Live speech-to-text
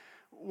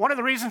one of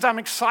the reasons I'm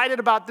excited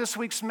about this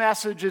week's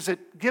message is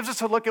it gives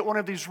us a look at one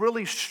of these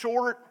really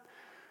short,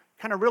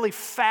 kind of really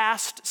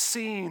fast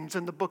scenes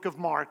in the book of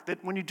Mark,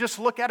 that when you just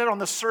look at it on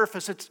the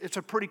surface, it's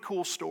a pretty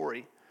cool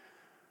story.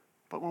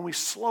 But when we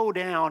slow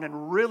down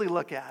and really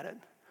look at it,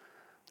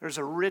 there's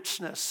a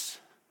richness,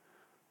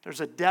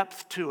 there's a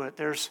depth to it,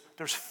 there's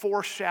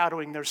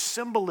foreshadowing, there's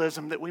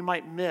symbolism that we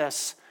might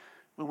miss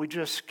when we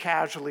just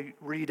casually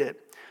read it.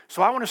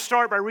 So I want to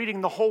start by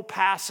reading the whole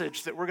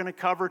passage that we're going to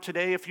cover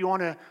today. If you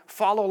want to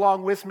follow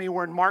along with me,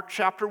 we're in Mark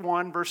chapter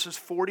 1, verses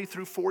 40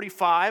 through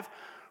 45.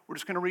 We're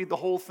just going to read the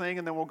whole thing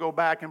and then we'll go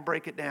back and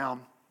break it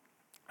down.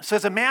 It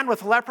says, a man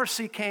with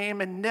leprosy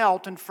came and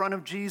knelt in front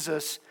of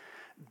Jesus,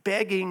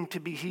 begging to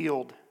be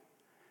healed.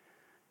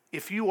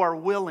 If you are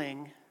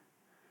willing,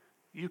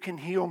 you can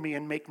heal me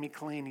and make me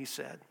clean, he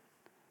said.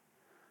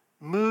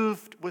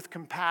 Moved with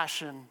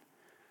compassion,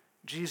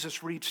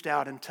 Jesus reached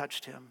out and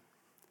touched him.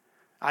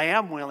 I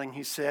am willing,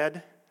 he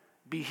said,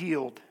 be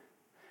healed.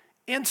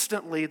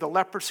 Instantly, the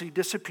leprosy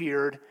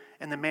disappeared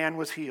and the man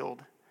was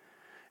healed.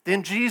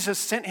 Then Jesus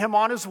sent him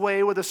on his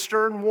way with a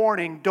stern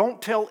warning,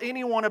 don't tell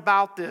anyone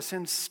about this.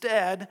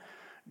 Instead,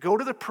 go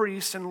to the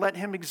priest and let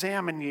him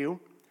examine you.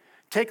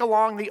 Take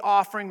along the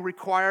offering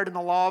required in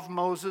the law of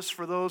Moses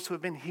for those who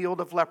have been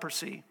healed of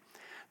leprosy.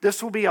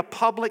 This will be a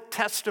public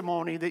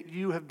testimony that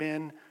you have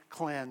been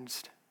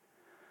cleansed.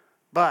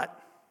 But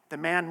the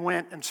man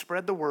went and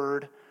spread the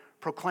word,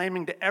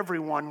 proclaiming to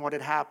everyone what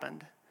had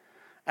happened.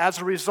 As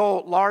a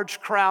result, large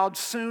crowds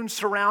soon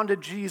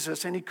surrounded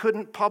Jesus, and he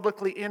couldn't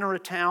publicly enter a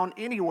town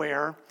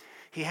anywhere.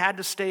 He had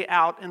to stay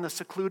out in the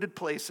secluded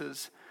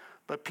places,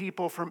 but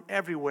people from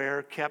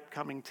everywhere kept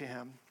coming to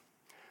him.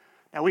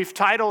 Now, we've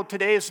titled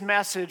today's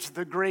message,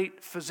 The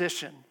Great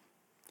Physician.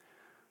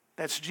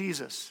 That's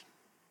Jesus.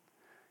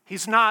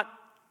 He's not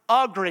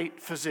a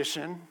great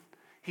physician,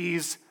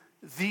 he's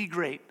the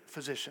great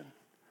physician.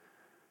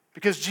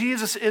 Because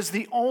Jesus is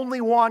the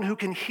only one who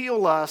can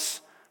heal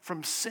us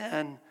from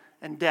sin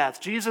and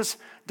death. Jesus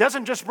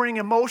doesn't just bring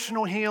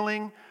emotional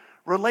healing,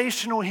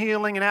 relational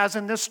healing, and as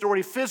in this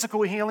story,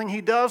 physical healing.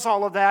 He does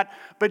all of that,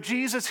 but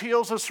Jesus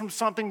heals us from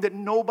something that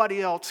nobody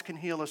else can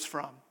heal us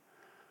from.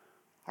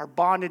 Our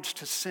bondage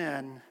to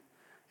sin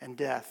and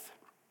death.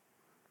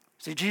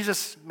 See,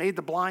 Jesus made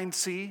the blind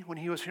see when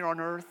he was here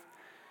on earth.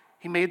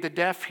 He made the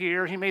deaf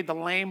hear. He made the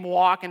lame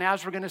walk. And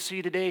as we're going to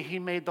see today, he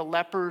made the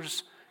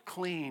lepers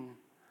clean.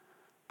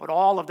 But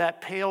all of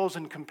that pales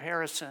in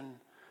comparison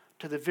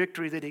to the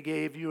victory that he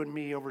gave you and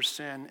me over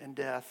sin and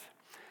death.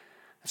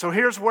 So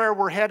here's where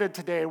we're headed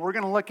today. We're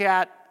going to look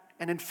at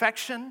an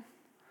infection,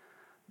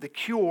 the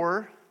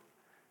cure,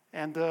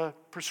 and the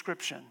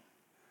prescription.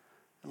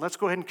 And let's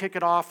go ahead and kick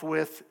it off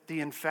with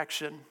the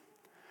infection.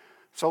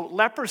 So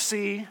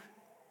leprosy,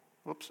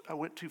 whoops, I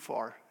went too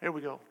far. There we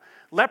go.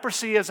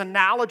 Leprosy is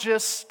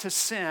analogous to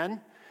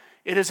sin.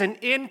 It is an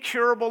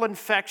incurable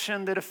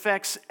infection that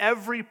affects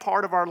every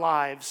part of our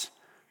lives.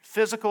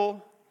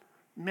 Physical,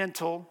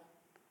 mental,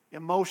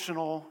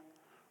 emotional,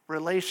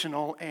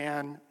 relational,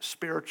 and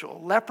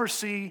spiritual.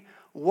 Leprosy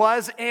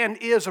was and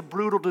is a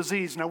brutal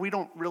disease. Now, we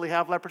don't really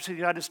have leprosy in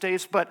the United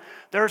States, but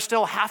there are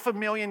still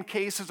 500,000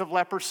 cases of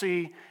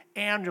leprosy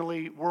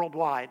annually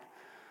worldwide.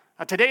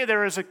 Today,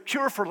 there is a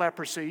cure for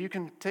leprosy. You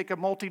can take a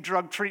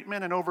multi-drug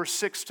treatment, and over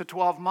 6 to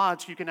 12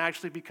 months, you can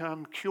actually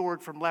become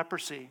cured from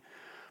leprosy.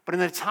 But in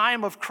the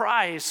time of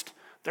Christ,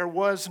 there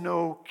was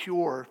no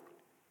cure.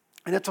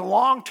 And it's a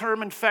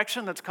long-term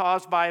infection that's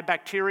caused by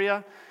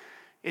bacteria.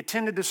 It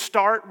tended to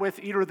start with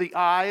either the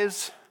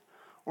eyes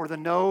or the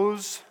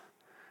nose,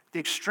 the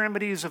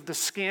extremities of the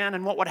skin.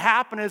 And what would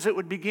happen is it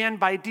would begin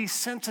by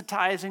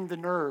desensitizing the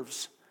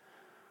nerves.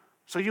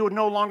 So you would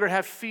no longer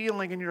have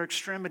feeling in your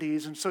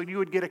extremities. And so you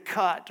would get a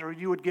cut or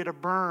you would get a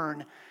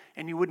burn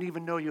and you wouldn't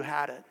even know you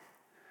had it.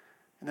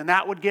 And then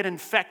that would get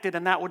infected,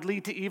 and that would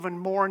lead to even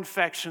more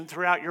infection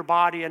throughout your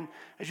body. And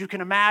as you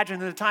can imagine,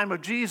 in the time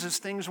of Jesus,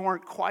 things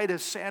weren't quite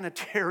as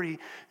sanitary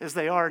as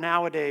they are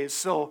nowadays.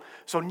 So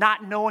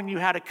not knowing you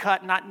had a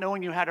cut, not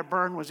knowing you had a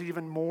burn was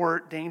even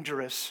more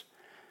dangerous.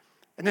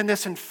 And then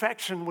this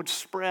infection would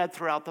spread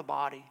throughout the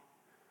body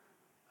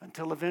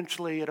until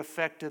eventually it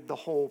affected the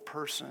whole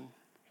person.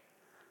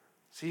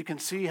 So you can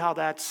see how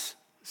that's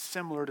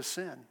similar to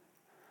sin.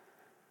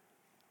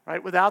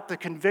 Right? Without the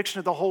conviction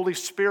of the Holy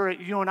Spirit,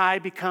 you and I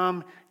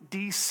become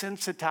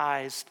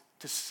desensitized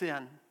to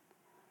sin.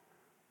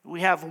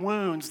 We have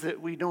wounds that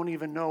we don't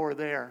even know are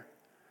there.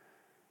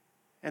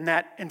 And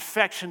that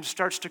infection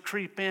starts to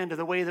creep into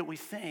the way that we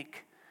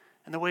think,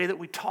 and the way that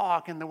we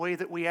talk, and the way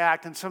that we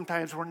act, and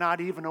sometimes we're not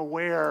even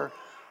aware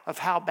of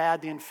how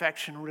bad the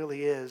infection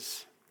really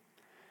is.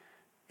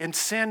 And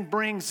sin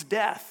brings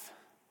death,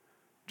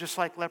 just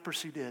like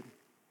leprosy did.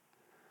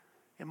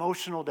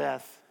 Emotional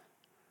death,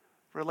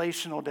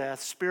 relational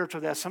death, spiritual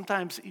death,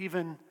 sometimes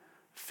even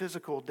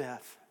physical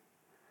death.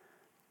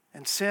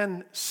 And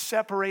sin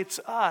separates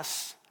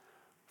us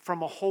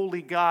from a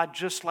holy God,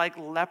 just like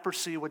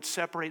leprosy would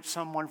separate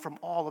someone from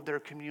all of their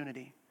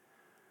community.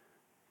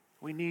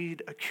 We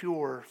need a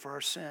cure for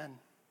our sin.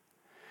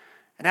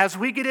 And as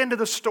we get into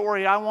the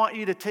story, I want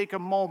you to take a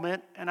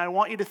moment and I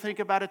want you to think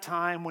about a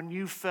time when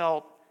you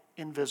felt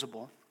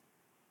invisible.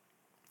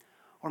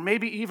 Or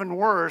maybe even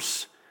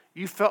worse,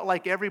 you felt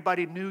like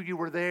everybody knew you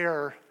were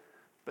there,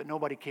 but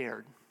nobody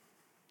cared.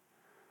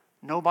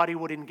 Nobody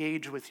would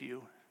engage with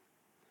you.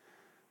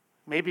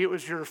 Maybe it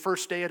was your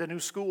first day at a new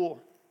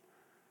school.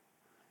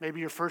 Maybe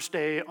your first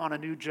day on a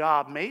new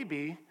job.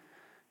 Maybe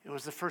it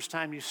was the first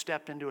time you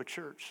stepped into a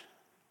church.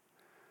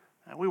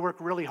 And we work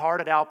really hard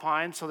at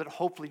Alpine so that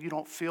hopefully you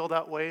don't feel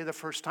that way the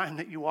first time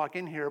that you walk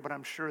in here, but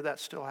I'm sure that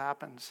still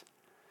happens.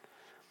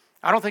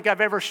 I don't think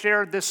I've ever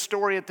shared this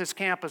story at this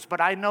campus,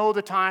 but I know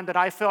the time that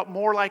I felt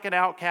more like an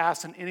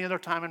outcast than any other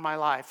time in my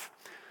life.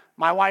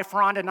 My wife,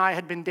 Rhonda, and I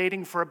had been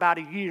dating for about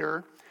a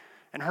year,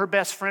 and her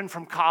best friend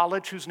from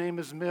college, whose name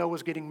is Mill,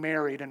 was getting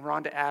married, and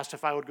Rhonda asked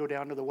if I would go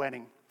down to the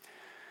wedding.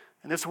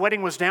 And this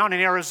wedding was down in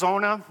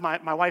Arizona.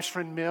 My wife's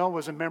friend, Mill,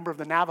 was a member of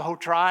the Navajo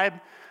tribe.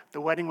 The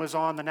wedding was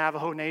on the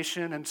Navajo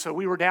Nation, and so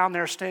we were down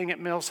there staying at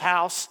Mill's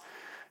house.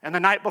 And the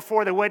night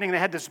before the wedding, they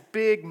had this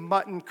big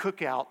mutton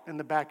cookout in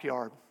the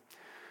backyard.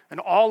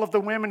 And all of the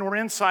women were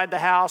inside the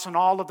house, and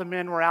all of the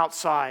men were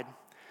outside.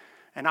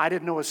 And I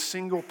didn't know a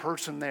single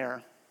person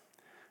there.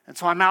 And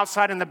so I'm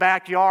outside in the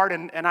backyard,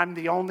 and I'm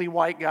the only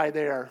white guy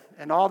there.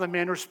 And all the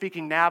men are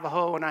speaking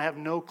Navajo, and I have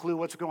no clue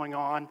what's going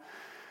on.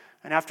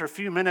 And after a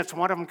few minutes,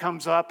 one of them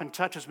comes up and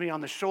touches me on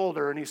the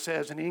shoulder, and he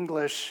says in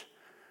English,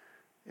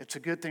 "It's a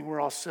good thing we're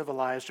all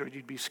civilized, or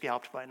you'd be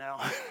scalped by now."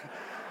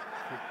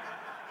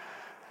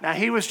 Now,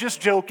 he was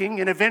just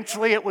joking, and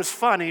eventually it was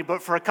funny,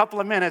 but for a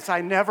couple of minutes,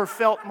 I never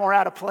felt more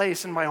out of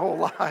place in my whole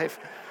life.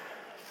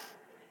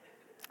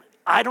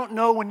 I don't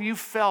know when you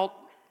felt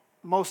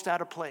most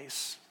out of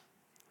place.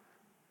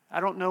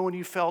 I don't know when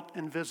you felt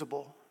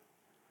invisible.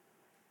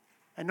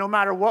 And no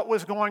matter what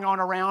was going on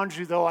around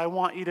you, though, I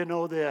want you to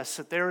know this,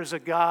 that there is a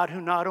God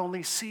who not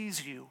only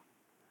sees you,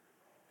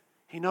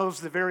 He knows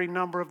the very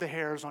number of the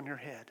hairs on your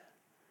head.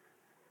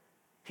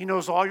 He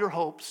knows all your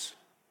hopes.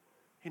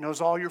 He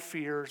knows all your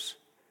fears.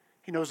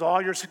 He knows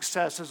all your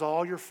successes,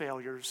 all your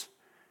failures,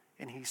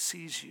 and He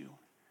sees you,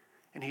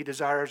 and He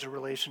desires a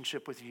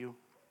relationship with you.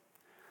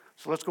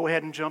 So let's go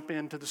ahead and jump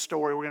into the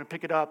story. We're going to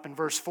pick it up in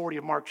verse 40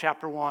 of Mark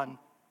chapter 1.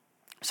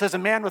 It says, "A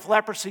man with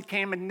leprosy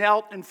came and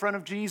knelt in front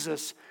of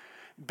Jesus,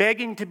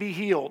 begging to be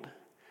healed.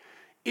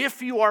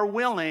 'If you are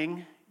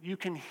willing, you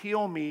can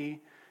heal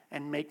me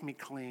and make me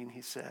clean,'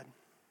 he said."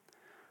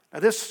 Now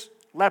this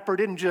leper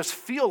didn't just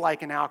feel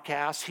like an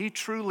outcast, he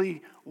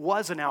truly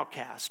was an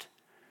outcast.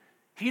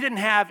 He didn't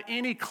have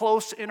any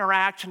close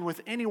interaction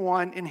with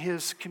anyone in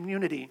his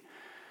community.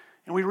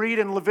 And we read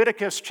in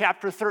Leviticus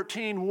chapter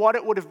 13 what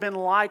it would have been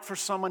like for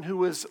someone who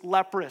was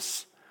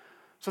leprous.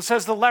 So it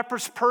says, "The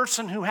leprous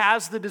person who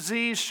has the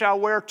disease shall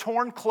wear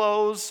torn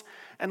clothes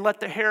and let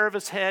the hair of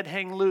his head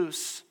hang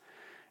loose.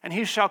 And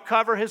he shall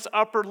cover his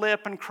upper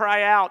lip and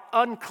cry out,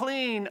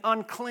 'Unclean,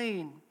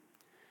 unclean.'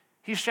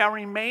 He shall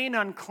remain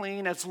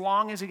unclean as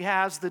long as he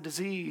has the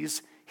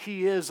disease.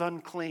 He is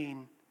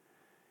unclean.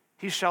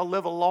 He shall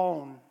live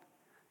alone.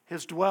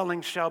 His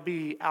dwelling shall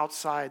be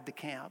outside the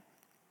camp."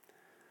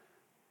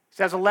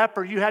 So as a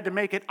leper, you had to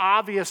make it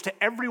obvious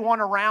to everyone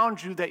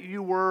around you that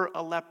you were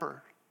a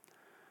leper.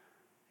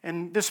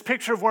 And this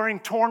picture of wearing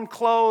torn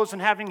clothes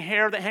and having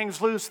hair that hangs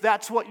loose,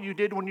 that's what you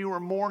did when you were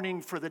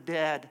mourning for the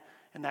dead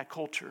in that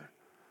culture.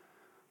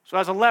 So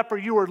as a leper,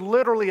 you were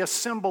literally a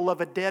symbol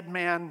of a dead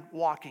man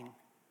walking.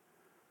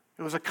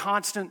 It was a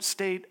constant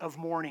state of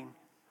mourning.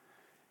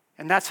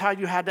 And that's how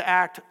you had to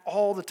act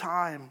all the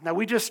time. Now,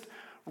 we just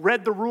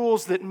read the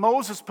rules that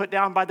Moses put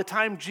down. By the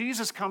time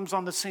Jesus comes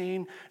on the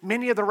scene,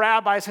 many of the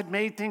rabbis had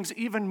made things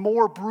even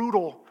more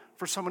brutal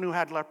for someone who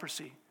had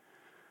leprosy.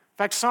 In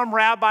fact, some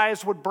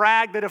rabbis would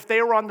brag that if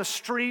they were on the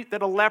street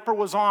that a leper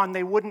was on,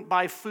 they wouldn't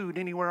buy food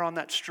anywhere on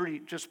that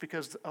street just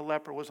because a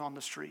leper was on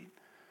the street.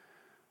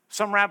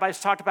 Some rabbis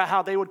talked about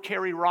how they would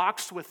carry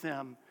rocks with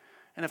them,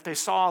 and if they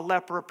saw a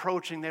leper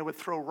approaching, they would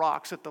throw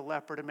rocks at the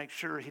leper to make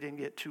sure he didn't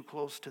get too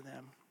close to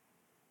them.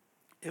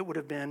 It would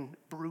have been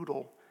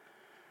brutal.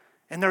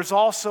 And there's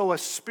also a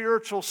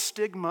spiritual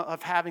stigma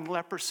of having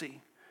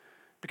leprosy.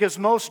 Because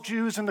most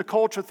Jews in the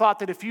culture thought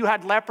that if you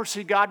had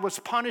leprosy, God was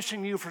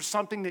punishing you for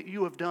something that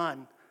you have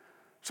done.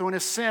 So in a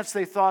sense,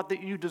 they thought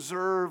that you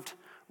deserved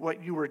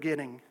what you were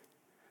getting.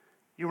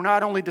 You were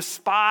not only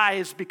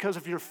despised because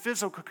of your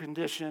physical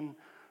condition,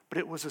 but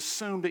it was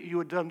assumed that you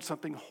had done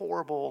something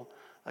horrible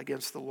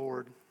against the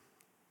Lord.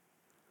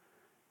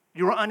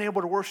 You were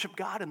unable to worship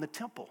God in the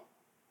temple.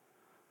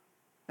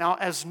 Now,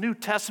 as New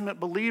Testament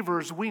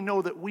believers, we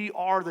know that we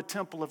are the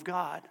temple of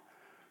God.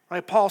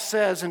 Right? Paul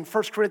says in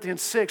 1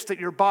 Corinthians 6 that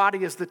your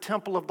body is the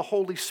temple of the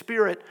Holy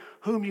Spirit,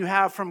 whom you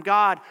have from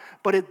God.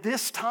 But at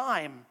this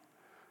time,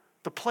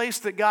 the place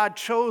that God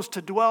chose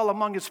to dwell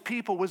among His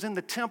people was in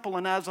the temple,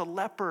 and as a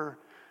leper,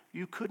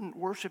 you couldn't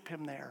worship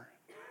Him there.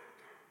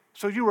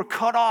 So you were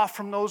cut off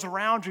from those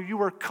around you. You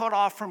were cut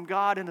off from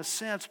God in a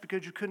sense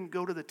because you couldn't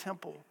go to the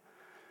temple.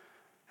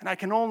 And I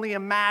can only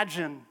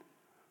imagine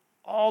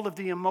all of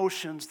the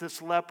emotions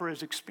this leper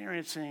is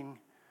experiencing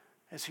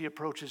as he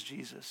approaches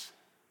Jesus.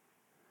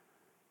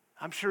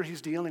 I'm sure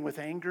he's dealing with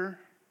anger,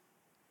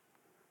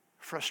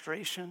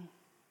 frustration,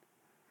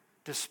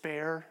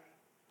 despair,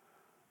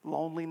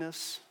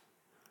 loneliness,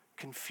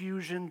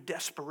 confusion,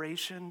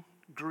 desperation,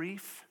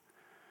 grief.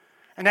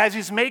 And as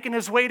he's making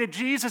his way to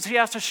Jesus, he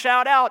has to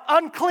shout out,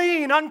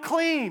 "Unclean,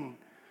 unclean."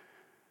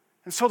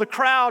 And so the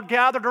crowd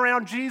gathered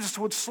around Jesus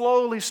would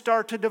slowly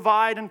start to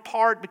divide and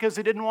part because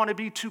they didn't want to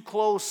be too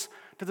close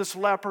to this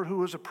leper who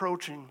was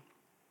approaching.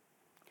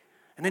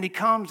 And then he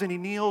comes and he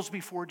kneels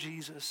before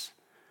Jesus.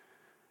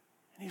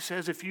 And he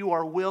says, "If you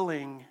are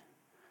willing,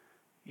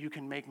 you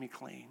can make me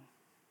clean."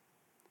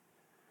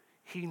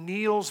 He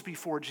kneels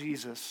before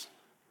Jesus.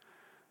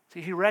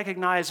 See, he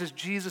recognizes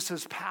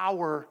Jesus'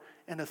 power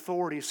and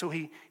authority, so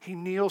he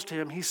kneels to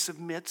him, he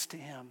submits to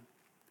him.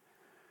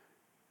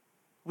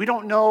 We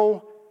don't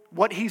know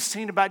what he's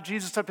seen about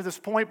Jesus up to this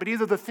point, but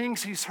either the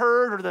things he's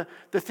heard or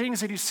the things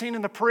that he's seen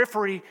in the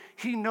periphery,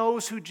 he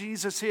knows who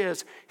Jesus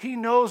is. He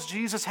knows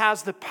Jesus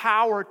has the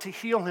power to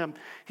heal him.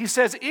 He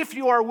says, "If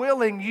you are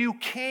willing, you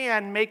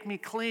can make me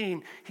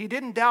clean." He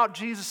didn't doubt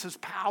Jesus'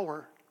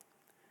 power.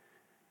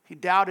 He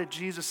doubted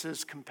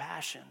Jesus'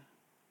 compassion.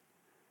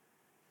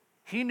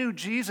 He knew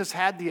Jesus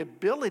had the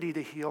ability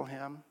to heal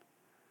him.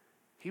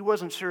 He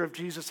wasn't sure if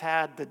Jesus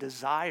had the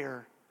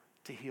desire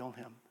to heal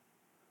him.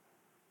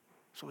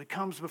 So he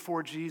comes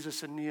before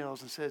Jesus and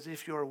kneels and says,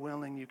 "If you are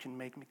willing, you can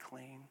make me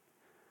clean."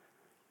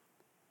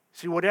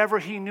 See, whatever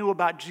he knew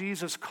about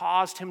Jesus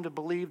caused him to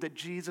believe that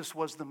Jesus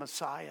was the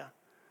Messiah.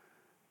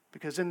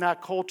 Because in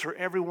that culture,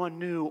 everyone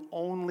knew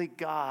only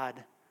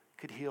God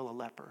could heal a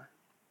leper.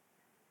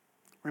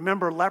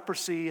 Remember,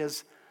 leprosy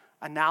is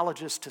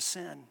analogous to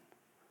sin.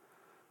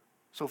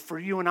 So for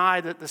you and I,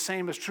 the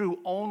same is true.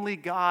 Only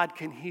God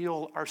can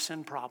heal our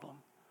sin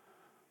problem.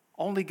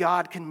 Only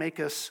God can make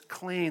us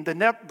clean.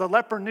 The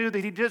leper knew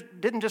that he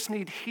didn't just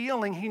need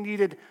healing, he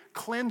needed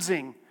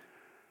cleansing.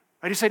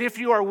 Right? He said, "If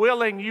you are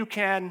willing, you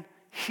can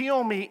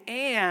heal me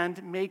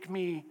and make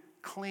me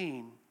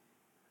clean."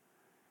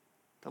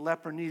 The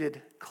leper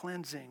needed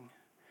cleansing.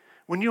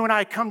 When you and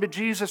I come to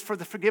Jesus for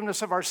the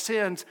forgiveness of our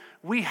sins,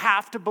 we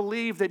have to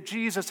believe that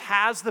Jesus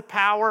has the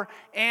power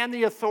and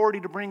the authority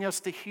to bring us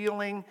the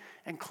healing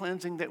and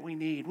cleansing that we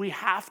need. We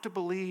have to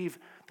believe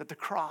that the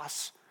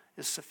cross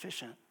is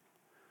sufficient.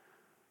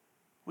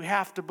 We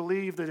have to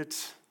believe that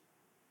it's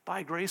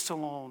by grace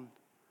alone,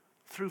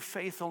 through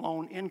faith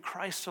alone, in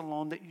Christ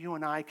alone, that you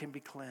and I can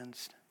be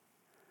cleansed.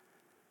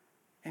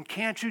 And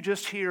can't you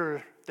just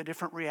hear the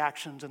different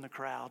reactions in the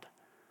crowd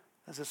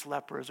as this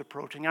leper is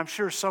approaching? I'm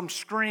sure some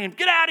screamed,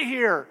 "Get out of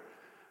here!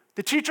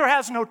 The teacher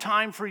has no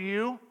time for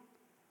you."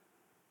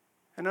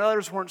 And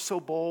others weren't so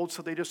bold,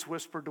 so they just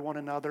whispered to one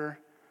another,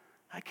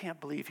 "I can't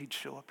believe he'd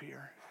show up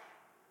here.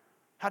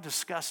 How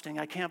disgusting.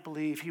 I can't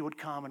believe he would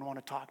come and want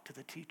to talk to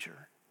the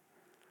teacher."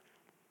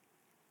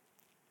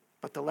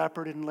 But the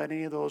leper didn't let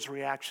any of those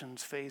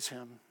reactions faze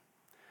him.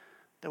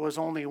 There was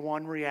only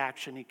one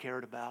reaction he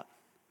cared about,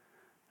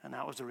 and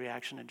that was the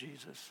reaction of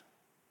Jesus.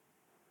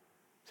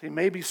 See,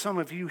 maybe some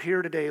of you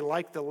here today,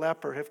 like the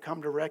leper, have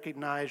come to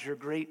recognize your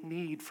great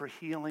need for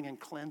healing and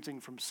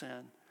cleansing from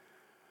sin.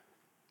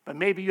 But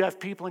maybe you have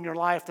people in your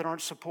life that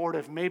aren't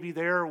supportive. Maybe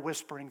they're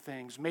whispering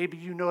things. Maybe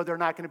you know they're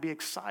not going to be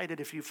excited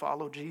if you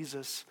follow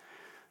Jesus.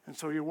 And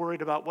so you're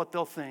worried about what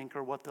they'll think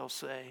or what they'll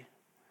say.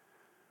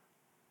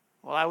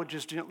 Well, I would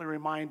just gently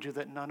remind you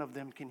that none of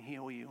them can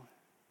heal you.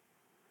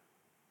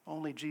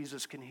 Only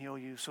Jesus can heal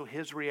you, so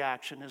his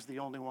reaction is the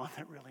only one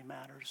that really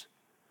matters.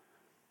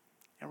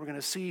 And we're going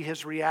to see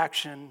his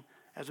reaction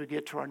as we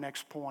get to our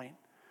next point,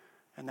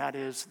 and that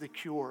is the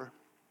cure.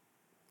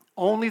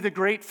 Only the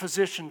great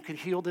physician could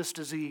heal this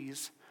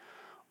disease.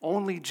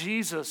 Only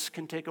Jesus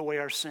can take away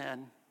our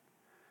sin.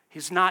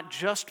 He's not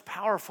just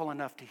powerful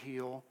enough to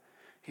heal,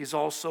 he's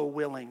also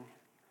willing.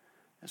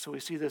 And so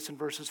we see this in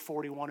verses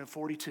 41 and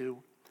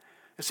 42.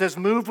 It says,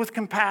 "Moved with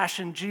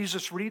compassion,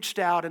 Jesus reached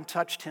out and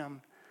touched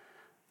him.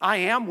 'I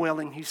am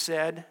willing,' he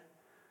said,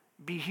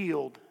 'be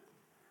healed.'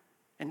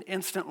 And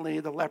instantly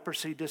the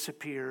leprosy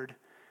disappeared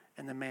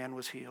and the man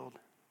was healed."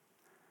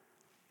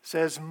 It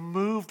says,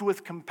 moved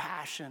with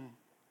compassion,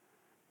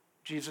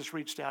 Jesus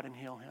reached out and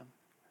healed him.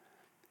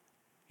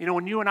 You know,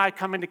 when you and I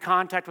come into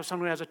contact with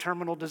someone who has a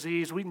terminal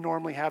disease, we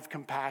normally have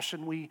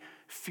compassion. We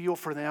feel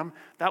for them.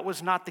 That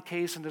was not the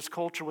case in this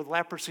culture with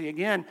leprosy.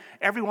 Again,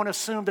 everyone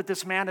assumed that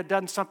this man had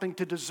done something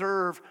to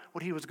deserve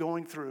what he was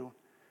going through.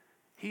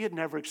 He had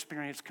never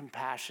experienced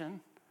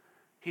compassion.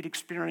 He'd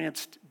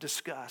experienced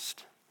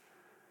disgust.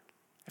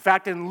 In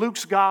fact, in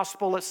Luke's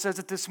gospel, it says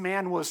that this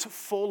man was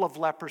full of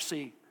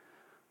leprosy.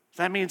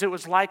 That means it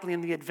was likely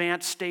in the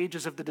advanced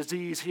stages of the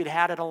disease. He had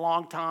had it a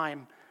long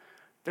time.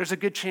 There's a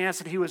good chance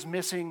that he was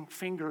missing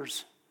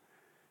fingers.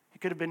 He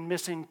could have been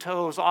missing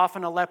toes.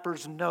 Often a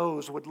leper's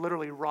nose would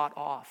literally rot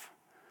off.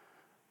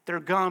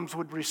 Their gums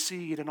would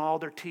recede and all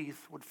their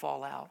teeth would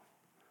fall out.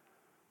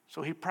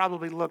 So he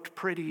probably looked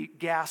pretty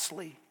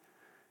ghastly.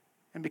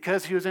 And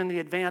because he was in the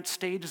advanced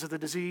stages of the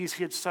disease,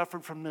 he had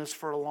suffered from this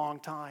for a long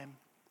time.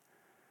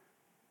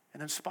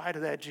 And in spite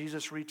of that,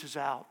 Jesus reaches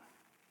out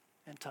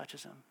and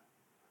touches him.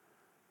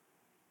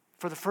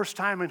 for the first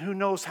time in who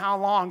knows how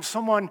long,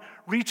 someone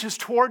reaches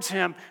towards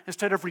him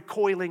instead of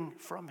recoiling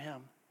from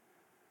him.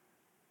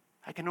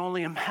 I can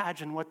only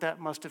imagine what that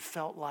must have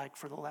felt like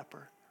for the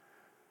leper,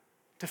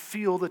 to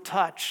feel the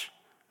touch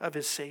of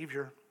his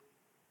Savior.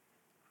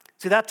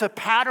 See, that's a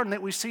pattern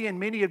that we see in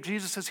many of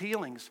Jesus'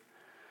 healings.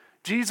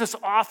 Jesus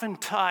often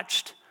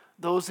touched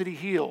those that he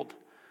healed.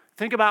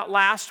 Think about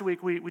last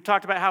week, we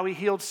talked about how he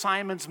healed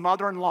Simon's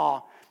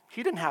mother-in-law.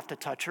 He didn't have to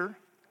touch her.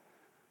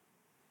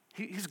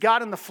 He's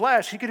God in the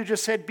flesh. He could have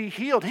just said, be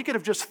healed. He could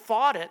have just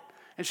fought it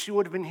and she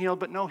would have been healed.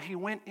 But no, he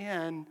went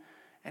in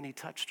and he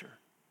touched her.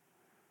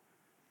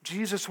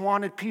 Jesus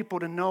wanted people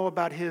to know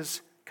about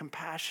his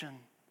compassion.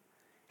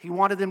 He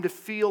wanted them to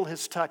feel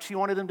his touch. He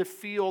wanted them to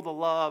feel the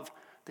love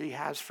that he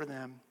has for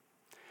them.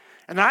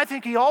 And I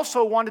think he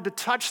also wanted to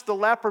touch the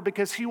leper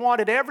because he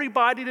wanted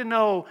everybody to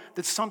know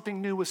that something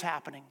new was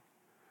happening.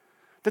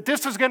 That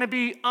this was going to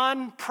be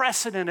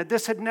unprecedented.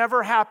 This had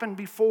never happened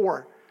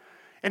before.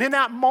 And in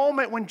that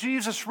moment when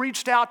Jesus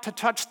reached out to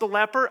touch the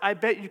leper, I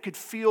bet you could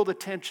feel the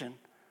tension.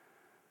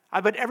 I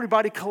bet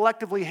everybody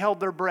collectively held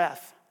their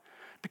breath.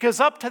 Because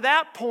up to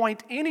that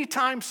point,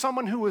 anytime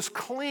someone who was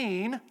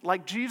clean,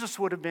 like Jesus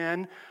would have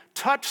been,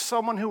 touched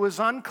someone who was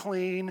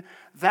unclean,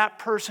 that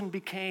person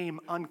became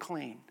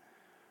unclean.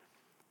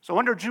 So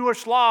under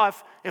Jewish law,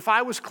 if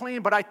I was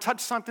clean but I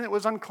touched something that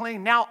was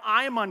unclean, now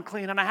I'm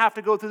unclean and I have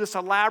to go through this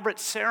elaborate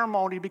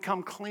ceremony to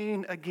become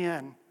clean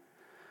again.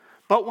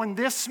 But when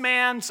this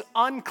man's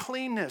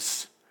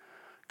uncleanness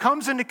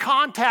comes into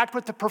contact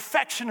with the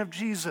perfection of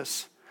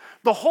Jesus,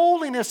 the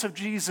holiness of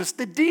Jesus,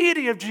 the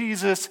deity of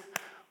Jesus,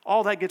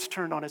 all that gets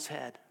turned on its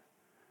head.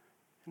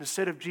 And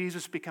instead of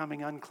Jesus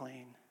becoming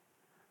unclean,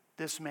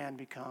 this man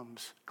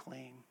becomes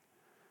clean.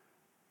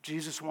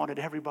 Jesus wanted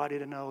everybody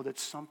to know that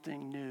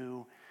something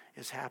new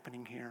is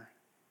happening here.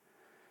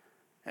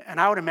 And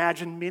I would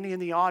imagine many in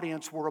the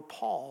audience were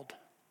appalled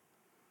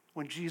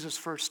when Jesus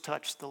first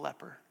touched the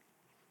leper.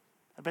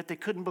 I bet they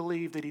couldn't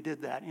believe that he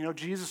did that. You know,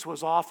 Jesus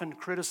was often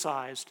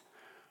criticized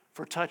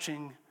for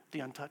touching the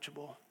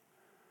untouchable,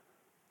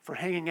 for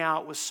hanging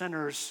out with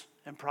sinners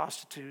and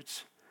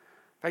prostitutes.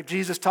 In fact,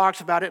 Jesus talks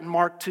about it in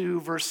Mark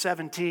 2, verse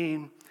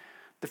 17.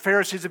 The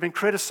Pharisees have been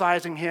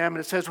criticizing him, and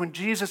it says, when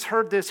Jesus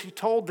heard this, he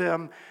told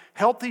them,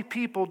 healthy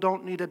people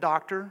don't need a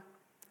doctor,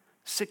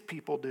 sick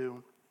people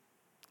do.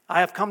 I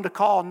have come to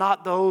call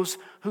not those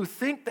who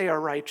think they are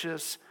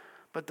righteous,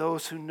 but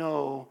those who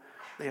know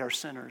they are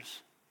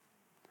sinners.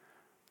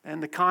 In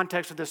the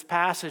context of this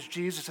passage,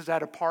 Jesus is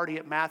at a party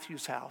at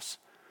Matthew's house.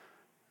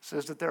 It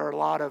says that there are a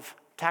lot of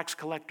tax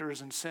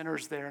collectors and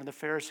sinners there, and the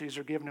Pharisees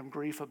are giving him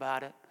grief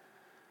about it.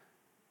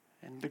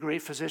 And the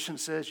great physician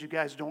says, you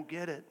guys don't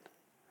get it.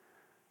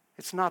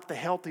 It's not the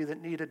healthy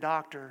that need a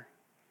doctor.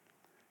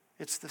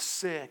 It's the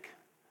sick.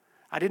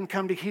 I didn't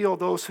come to heal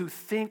those who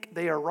think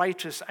they are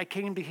righteous. I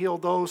came to heal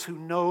those who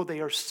know they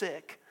are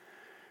sick.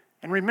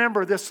 And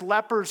remember, this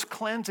leper's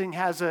cleansing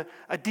has a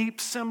deep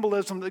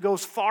symbolism that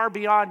goes far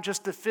beyond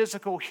just the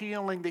physical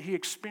healing that he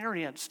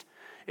experienced.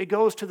 It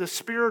goes to the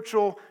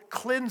spiritual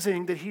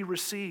cleansing that he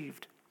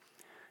received.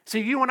 See,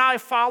 you and I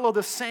follow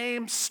the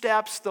same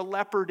steps the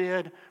leper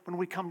did when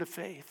we come to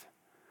faith.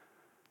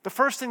 The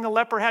first thing the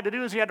leper had to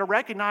do is he had to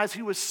recognize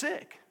he was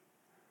sick.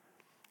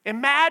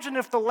 Imagine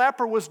if the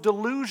leper was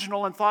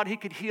delusional and thought he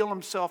could heal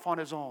himself on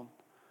his own.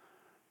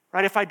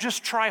 Right? If I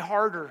just try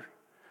harder,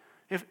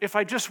 if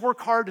I just work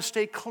hard to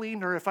stay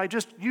cleaner, if I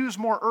just use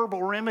more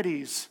herbal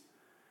remedies,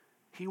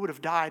 he would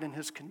have died in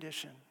his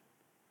condition.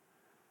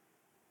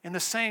 In the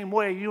same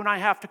way, you and I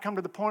have to come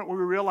to the point where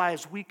we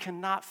realize we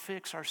cannot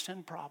fix our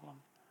sin problem.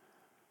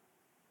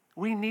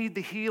 We need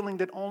the healing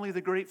that only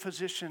the great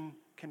physician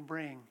can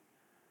bring.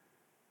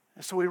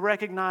 And so we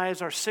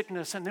recognize our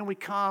sickness, and then we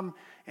come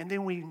and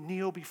then we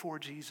kneel before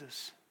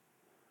Jesus.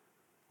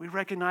 We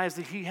recognize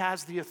that he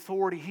has the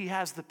authority, he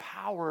has the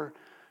power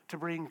to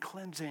bring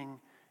cleansing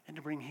and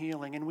to bring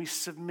healing, and we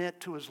submit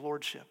to his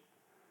lordship.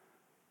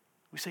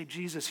 We say,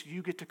 Jesus,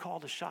 you get to call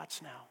the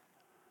shots now.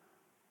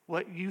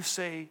 What you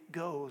say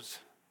goes.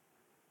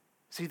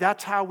 See,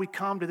 that's how we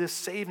come to this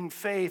saving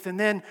faith. And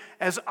then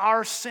as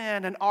our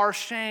sin and our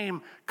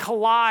shame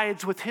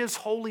collides with his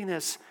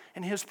holiness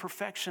and his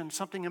perfection,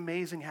 something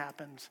amazing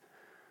happens.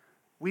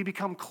 We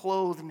become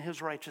clothed in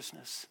his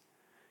righteousness.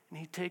 And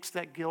he takes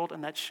that guilt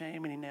and that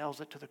shame and he nails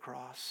it to the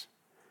cross.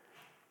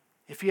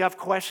 If you have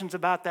questions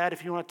about that,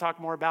 if you want to talk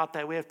more about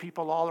that, we have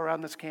people all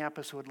around this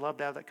campus who would love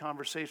to have that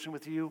conversation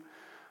with you.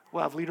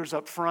 We'll have leaders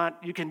up front.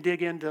 You can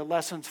dig into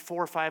lessons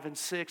 4, 5, and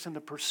 6 in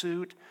the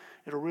pursuit.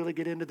 It'll really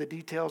get into the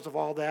details of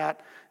all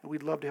that, and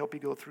we'd love to help you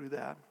go through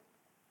that.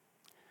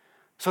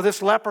 So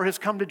this leper has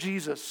come to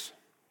Jesus.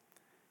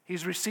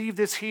 He's received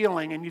this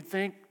healing, and you'd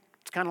think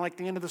it's kind of like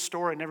the end of the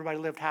story and everybody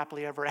lived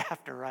happily ever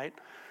after, right?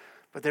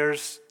 But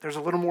there's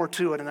a little more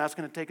to it, and that's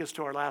going to take us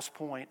to our last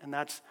point, and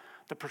that's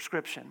the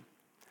prescription.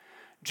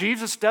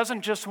 Jesus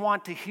doesn't just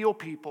want to heal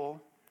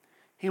people,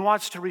 he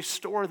wants to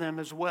restore them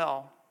as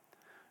well.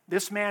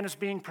 This man is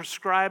being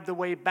prescribed the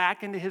way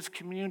back into his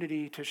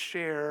community to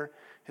share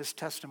his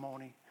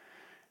testimony.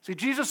 See,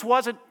 Jesus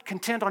wasn't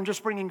content on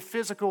just bringing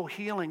physical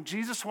healing.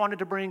 Jesus wanted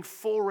to bring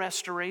full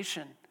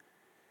restoration.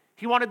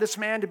 He wanted this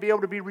man to be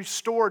able to be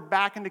restored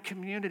back into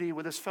community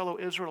with his fellow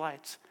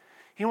Israelites.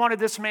 He wanted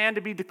this man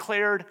to be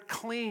declared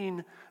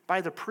clean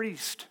by the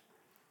priest.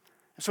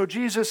 And so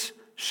Jesus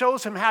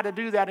shows him how to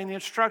do that, and the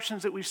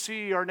instructions that we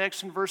see are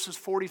next in verses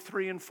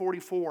 43 and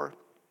 44.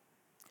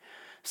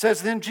 It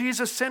says, "Then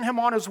Jesus sent him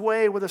on his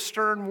way with a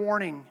stern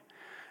warning.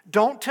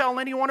 Don't tell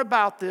anyone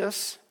about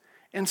this.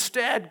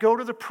 Instead, go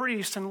to the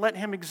priest and let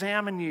him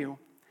examine you.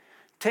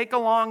 Take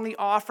along the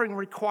offering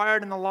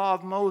required in the law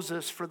of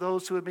Moses for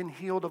those who have been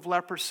healed of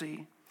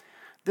leprosy.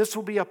 This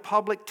will be a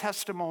public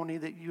testimony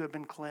that you have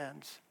been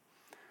cleansed."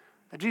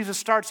 Now, Jesus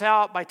starts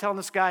out by telling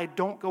this guy,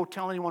 don't go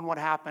tell anyone what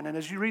happened. And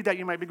as you read that,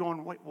 you might be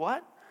going, wait,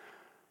 what?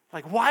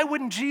 Like, why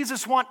wouldn't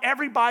Jesus want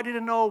everybody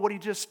to know what he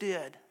just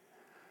did?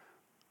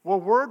 Well,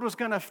 word was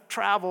going to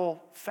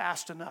travel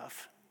fast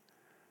enough.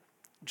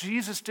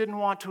 Jesus didn't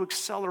want to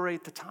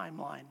accelerate the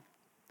timeline.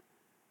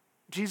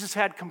 Jesus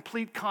had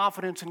complete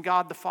confidence in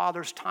God the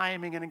Father's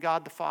timing and in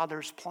God the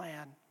Father's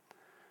plan.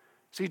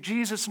 See,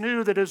 Jesus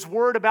knew that as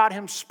word about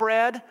him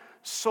spread,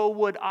 so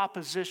would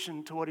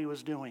opposition to what he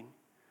was doing.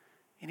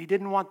 And he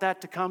didn't want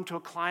that to come to a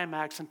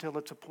climax until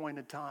its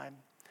appointed time.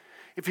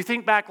 If you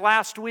think back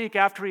last week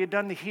after he had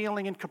done the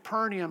healing in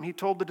Capernaum, he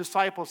told the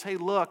disciples, hey,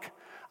 look,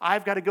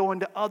 I've got to go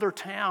into other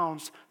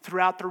towns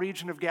throughout the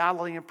region of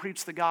Galilee and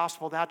preach the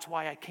gospel. That's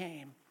why I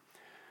came.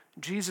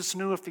 Jesus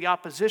knew if the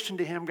opposition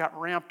to him got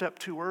ramped up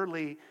too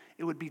early,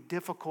 it would be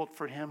difficult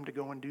for him to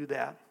go and do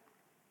that.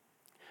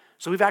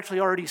 So we've actually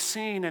already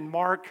seen in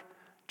Mark,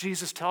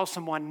 Jesus tells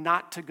someone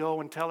not to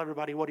go and tell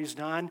everybody what he's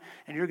done,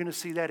 and you're going to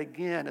see that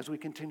again as we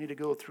continue to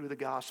go through the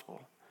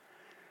gospel.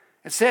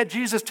 Instead,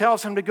 Jesus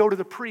tells him to go to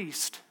the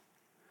priest.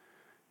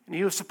 And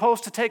he was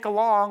supposed to take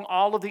along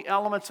all of the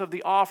elements of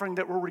the offering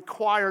that were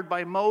required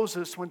by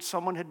Moses when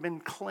someone had been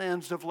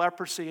cleansed of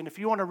leprosy. And if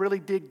you want to really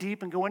dig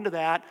deep and go into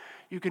that,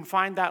 you can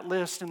find that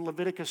list in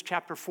Leviticus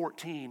chapter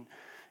 14.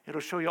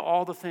 It'll show you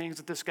all the things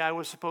that this guy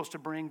was supposed to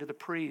bring to the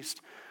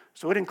priest.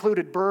 So it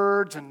included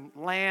birds and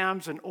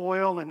lambs and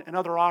oil and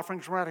other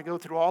offerings. We're not going to go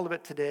through all of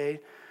it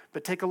today,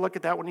 but take a look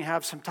at that when you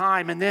have some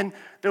time. And then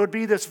there would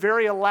be this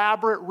very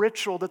elaborate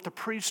ritual that the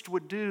priest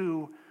would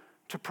do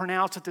to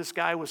pronounce that this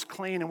guy was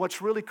clean. And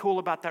what's really cool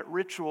about that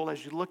ritual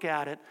as you look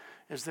at it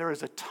is there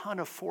is a ton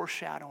of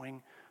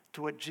foreshadowing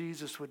to what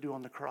Jesus would do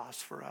on the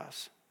cross for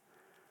us.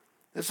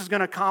 This is going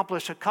to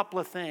accomplish a couple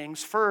of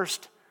things.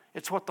 First,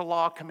 it's what the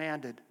law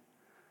commanded.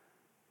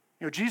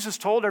 You know, Jesus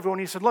told everyone,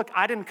 he said, look,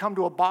 I didn't come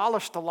to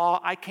abolish the law,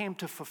 I came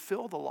to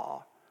fulfill the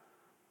law.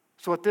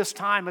 So at this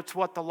time, it's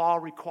what the law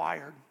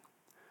required.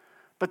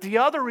 But the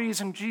other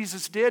reason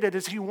Jesus did it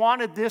is he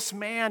wanted this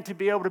man to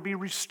be able to be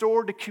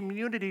restored to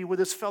community with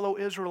his fellow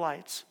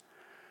Israelites.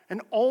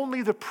 And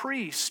only the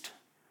priest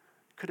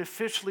could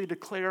officially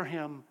declare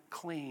him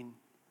clean.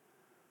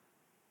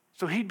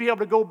 So he'd be able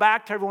to go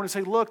back to everyone and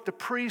say, look, the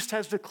priest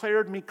has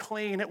declared me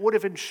clean. It would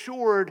have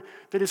ensured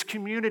that his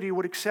community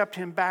would accept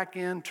him back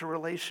into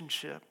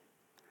relationship.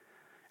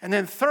 And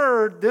then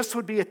third, this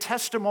would be a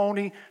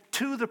testimony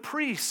to the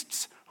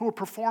priests who were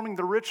performing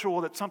the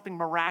ritual that something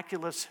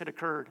miraculous had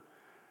occurred.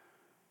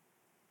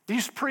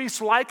 These priests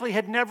likely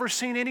had never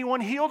seen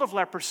anyone healed of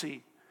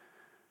leprosy.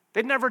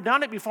 They'd never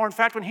done it before. In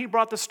fact, when he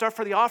brought the stuff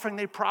for the offering,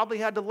 they probably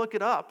had to look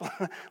it up.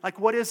 Like,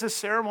 what is this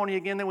ceremony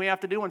again that we have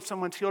to do when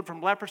someone's healed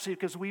from leprosy?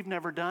 Because we've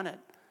never done it.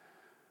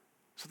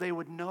 So they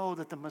would know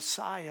that the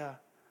Messiah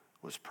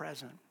was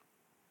present.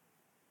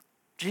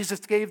 Jesus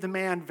gave the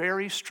man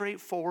very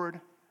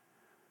straightforward,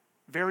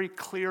 very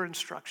clear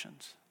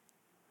instructions.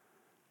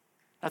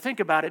 Now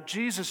think about it.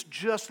 Jesus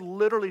just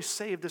literally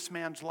saved this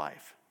man's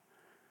life.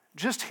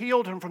 Just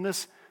healed him from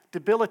this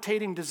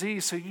debilitating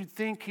disease, so you'd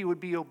think he would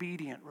be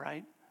obedient,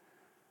 right?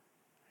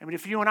 I mean,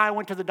 if you and I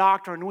went to the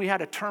doctor and we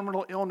had a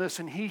terminal illness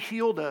and he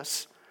healed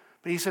us,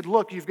 but he said,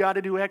 look, you've got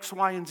to do X,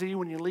 Y, and Z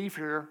when you leave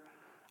here,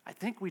 I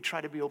think we try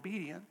to be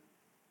obedient.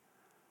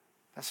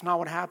 That's not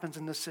what happens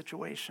in this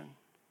situation.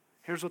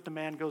 Here's what the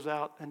man goes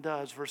out and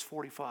does, verse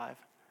 45.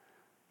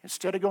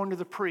 Instead of going to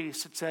the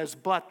priest, it says,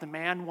 but the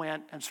man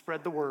went and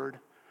spread the word,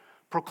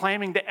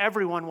 proclaiming to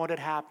everyone what had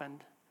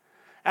happened.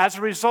 As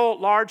a result,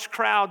 large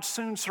crowds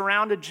soon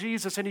surrounded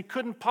Jesus, and he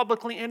couldn't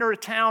publicly enter a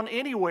town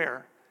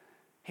anywhere.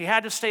 He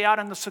had to stay out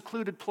in the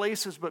secluded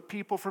places, but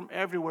people from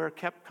everywhere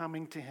kept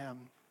coming to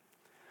him.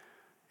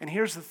 And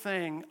here's the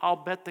thing, I'll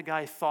bet the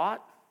guy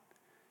thought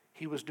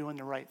he was doing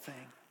the right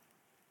thing.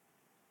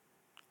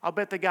 I'll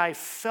bet the guy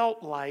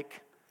felt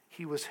like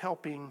he was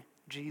helping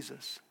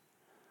Jesus.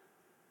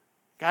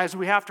 Guys,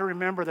 we have to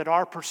remember that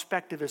our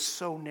perspective is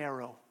so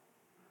narrow.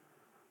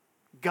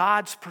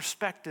 God's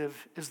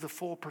perspective is the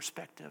full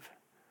perspective.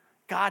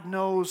 God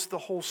knows the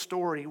whole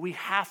story. We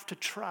have to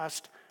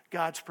trust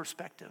God's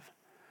perspective.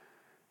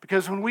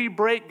 Because when we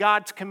break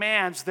God's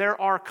commands, there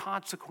are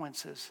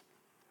consequences.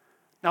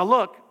 Now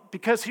look,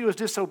 because he was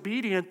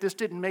disobedient, this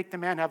didn't make the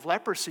man have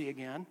leprosy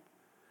again.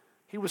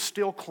 He was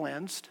still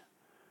cleansed.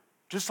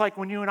 Just like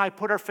when you and I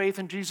put our faith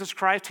in Jesus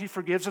Christ, he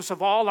forgives us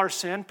of all our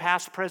sin,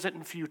 past, present,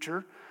 and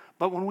future.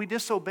 But when we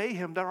disobey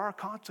him, there are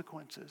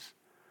consequences.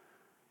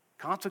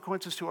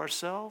 Consequences to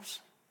ourselves,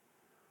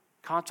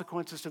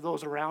 consequences to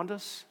those around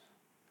us.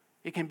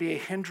 It can be a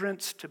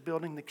hindrance to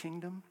building the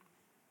kingdom.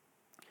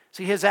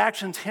 See, his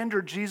actions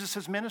hindered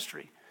Jesus'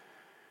 ministry.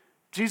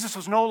 Jesus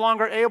was no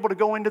longer able to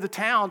go into the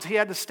towns. He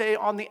had to stay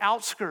on the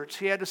outskirts.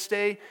 He had to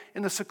stay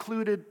in the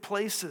secluded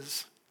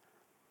places.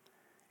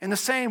 In the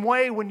same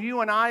way, when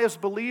you and I as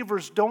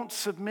believers don't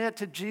submit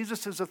to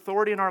Jesus'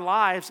 authority in our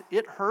lives,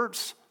 it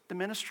hurts the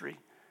ministry.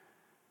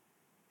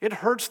 It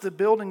hurts the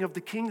building of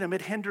the kingdom.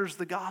 It hinders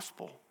the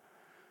gospel.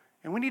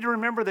 And we need to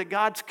remember that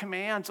God's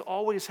commands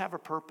always have a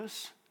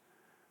purpose.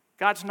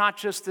 God's not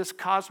just this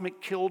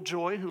cosmic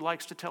killjoy who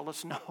likes to tell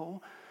us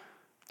no.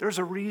 There's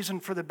a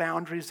reason for the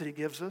boundaries that he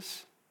gives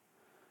us.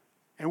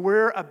 And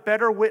we're a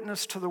better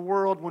witness to the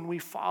world when we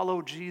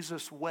follow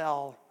Jesus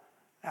well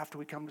after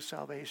we come to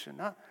salvation.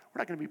 We're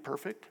not going to be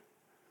perfect.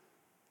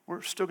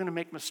 We're still going to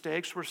make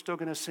mistakes. We're still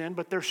going to sin.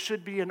 But there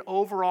should be an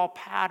overall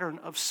pattern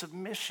of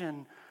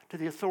submission to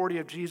the authority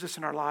of Jesus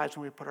in our lives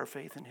when we put our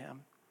faith in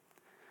him.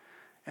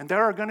 And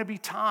there are going to be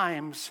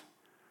times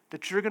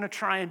that you're going to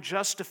try and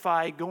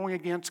justify going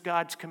against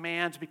God's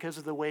commands because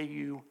of the way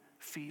you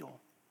feel.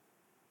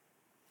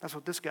 That's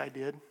what this guy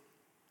did.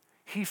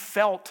 He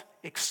felt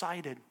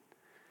excited.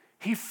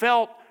 He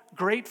felt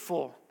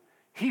grateful.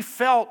 He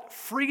felt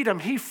freedom.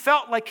 He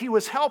felt like he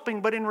was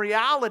helping, but in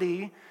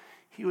reality,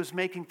 he was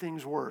making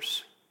things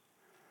worse.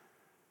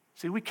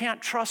 See, we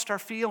can't trust our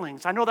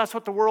feelings. I know that's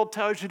what the world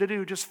tells you to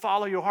do, just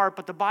follow your heart.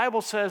 But the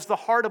Bible says the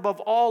heart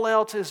above all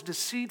else is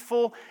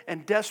deceitful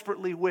and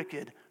desperately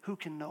wicked. Who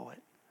can know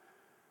it?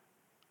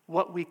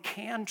 What we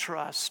can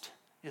trust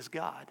is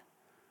God.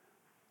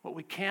 What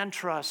we can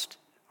trust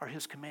are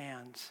his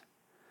commands.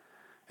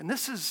 And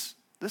this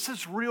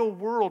is real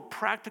world,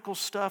 practical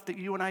stuff that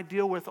you and I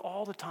deal with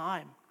all the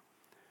time.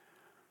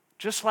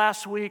 Just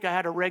last week, I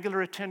had a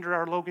regular attender at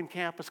our Logan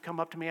campus come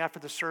up to me after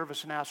the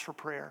service and ask for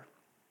prayer.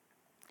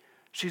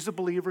 She's a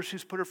believer.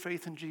 She's put her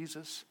faith in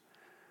Jesus.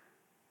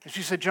 And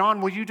she said,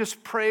 John, will you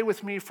just pray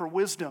with me for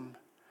wisdom?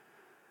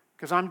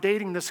 Because I'm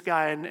dating this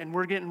guy, and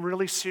we're getting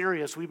really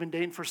serious. We've been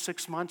dating for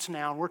 6 months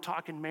now, and we're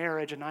talking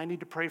marriage, and I need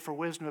to pray for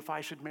wisdom if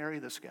I should marry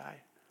this guy.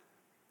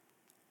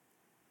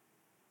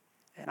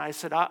 And I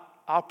said,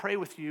 I'll pray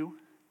with you.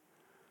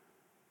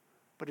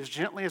 But as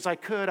gently as I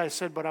could, I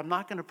said, but I'm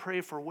not going to pray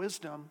for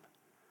wisdom.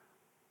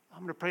 I'm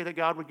going to pray that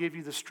God would give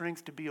you the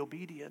strength to be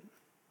obedient.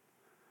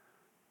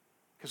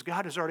 Because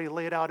God has already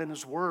laid out in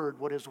his word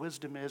what his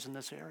wisdom is in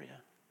this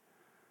area.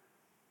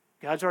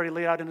 God's already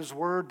laid out in his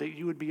word that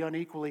you would be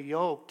unequally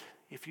yoked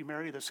if you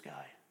marry this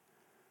guy.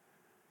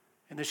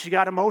 And then she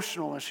got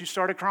emotional and she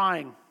started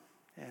crying.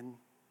 And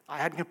I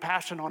had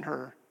compassion on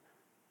her.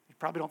 You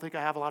probably don't think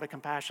I have a lot of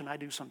compassion. I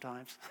do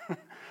sometimes.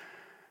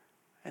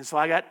 And so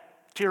I got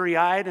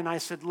teary-eyed and I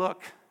said,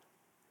 look,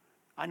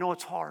 I know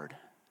it's hard.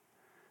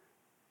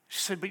 She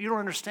said, but you don't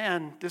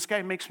understand. This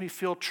guy makes me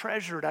feel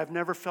treasured. I've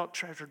never felt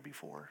treasured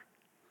before.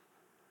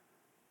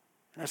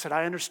 And I said,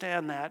 I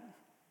understand that.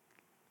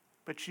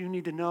 But you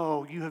need to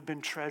know you have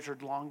been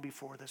treasured long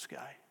before this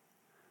guy.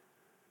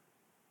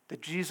 That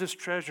Jesus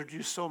treasured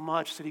you so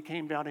much that he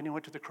came down and he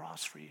went to the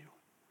cross for you.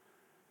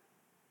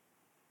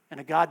 And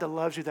a God that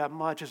loves you that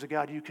much is a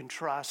God you can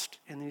trust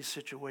in these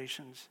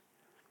situations.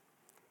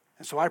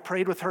 And so I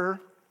prayed with her.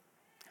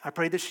 I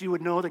prayed that she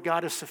would know that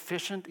God is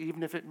sufficient,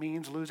 even if it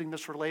means losing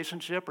this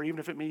relationship or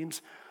even if it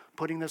means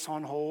putting this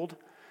on hold.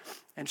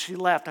 And she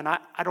left, and I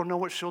don't know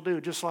what she'll do.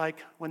 Just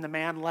like when the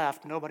man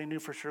left, nobody knew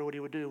for sure what he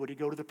would do. Would he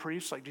go to the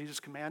priest like Jesus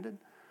commanded?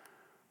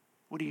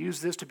 Would he use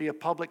this to be a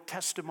public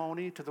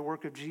testimony to the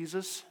work of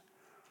Jesus?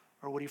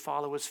 Or would he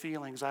follow his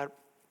feelings? I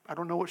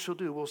don't know what she'll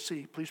do. We'll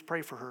see. Please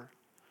pray for her.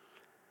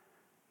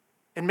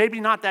 And maybe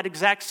not that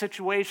exact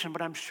situation,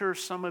 but I'm sure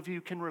some of you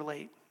can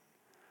relate.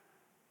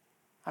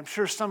 I'm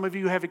sure some of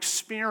you have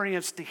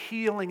experienced the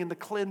healing and the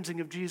cleansing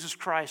of Jesus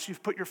Christ.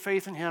 You've put your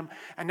faith in him,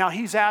 and now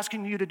he's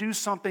asking you to do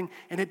something,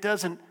 and it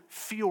doesn't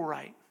feel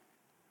right.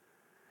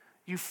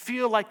 You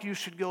feel like you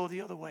should go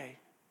the other way.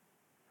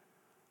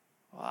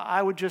 Well,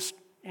 I would just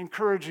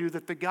encourage you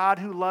that the God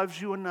who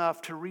loves you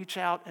enough to reach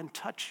out and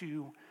touch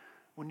you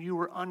when you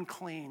were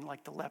unclean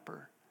like the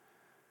leper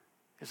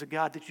is a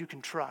God that you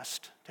can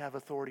trust to have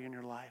authority in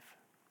your life.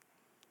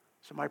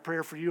 So my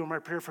prayer for you and my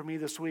prayer for me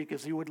this week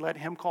is you would let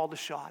him call the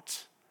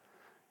shots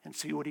and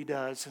see what he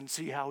does and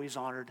see how he's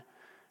honored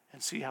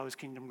and see how his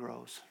kingdom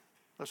grows.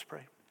 Let's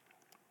pray.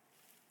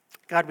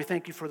 God, we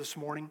thank you for this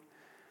morning.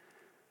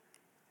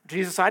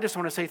 Jesus, I just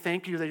want to say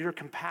thank you that you're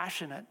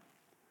compassionate.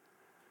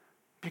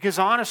 Because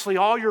honestly,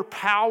 all your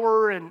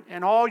power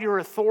and all your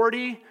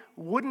authority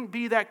wouldn't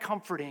be that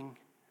comforting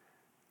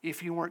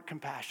if you weren't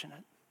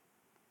compassionate.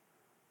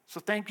 So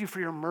thank you for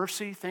your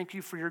mercy. Thank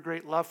you for your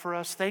great love for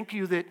us. Thank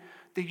you that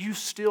you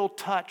still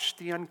touch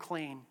the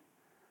unclean.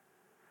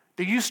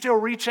 That you still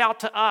reach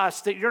out to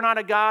us, that you're not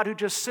a God who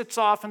just sits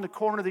off in the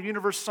corner of the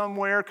universe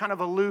somewhere, kind of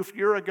aloof.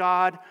 You're a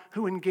God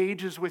who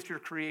engages with your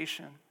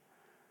creation.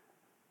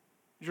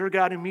 You're a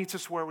God who meets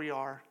us where we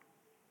are.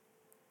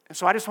 And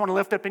so I just want to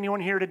lift up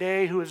anyone here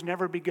today who has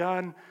never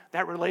begun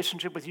that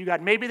relationship with you,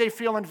 God. Maybe they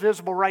feel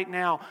invisible right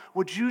now.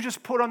 Would you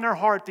just put on their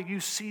heart that you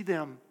see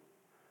them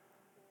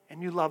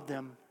and you love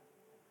them?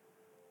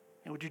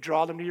 And would you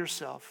draw them to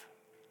yourself?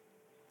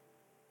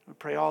 We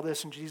pray all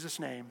this in Jesus'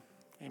 name.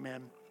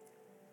 Amen.